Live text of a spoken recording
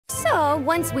So,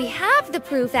 once we have the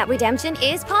proof that redemption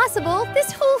is possible,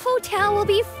 this whole hotel will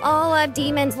be full of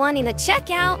demons wanting to check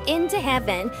out into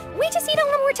heaven. We just need a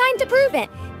little more time to prove it.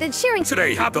 The sharing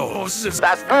Today, have the horses.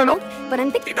 That's but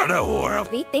I'm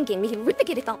thinking we can rip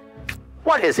it all.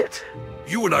 What is it?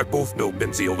 You and I both know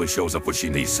Minzy only shows up when she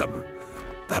needs something.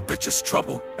 That bitch is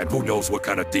trouble, and who knows what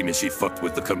kind of demon she fucked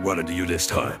with to come running to you this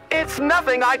time. It's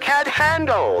nothing I can't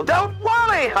handle. Don't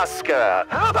worry, Husker.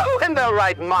 Who in their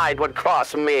right mind would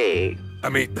cross me? I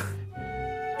mean,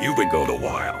 you've been gone a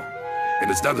while, and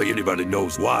it's not like anybody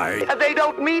knows why. They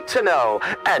don't need to know.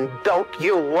 And don't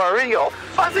you worry your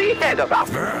fuzzy head about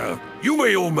it. You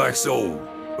may own my soul,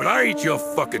 but I ain't your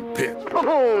fucking pit.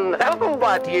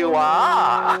 What you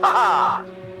are.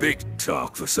 Big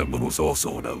talk for someone who's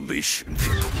also on a leash.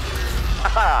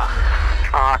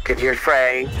 Talk in your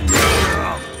frame.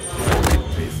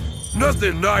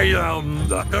 Nothing I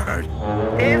heard.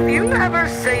 If you never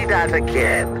say that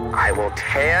again, I will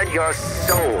tear your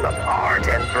soul apart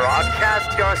and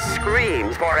broadcast your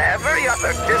screams for every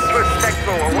other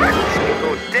disrespectful wench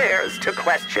who dares to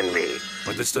question me.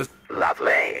 Understood?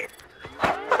 Lovely.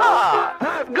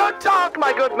 Good talk,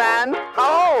 my good man.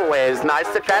 Always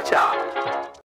nice to catch up.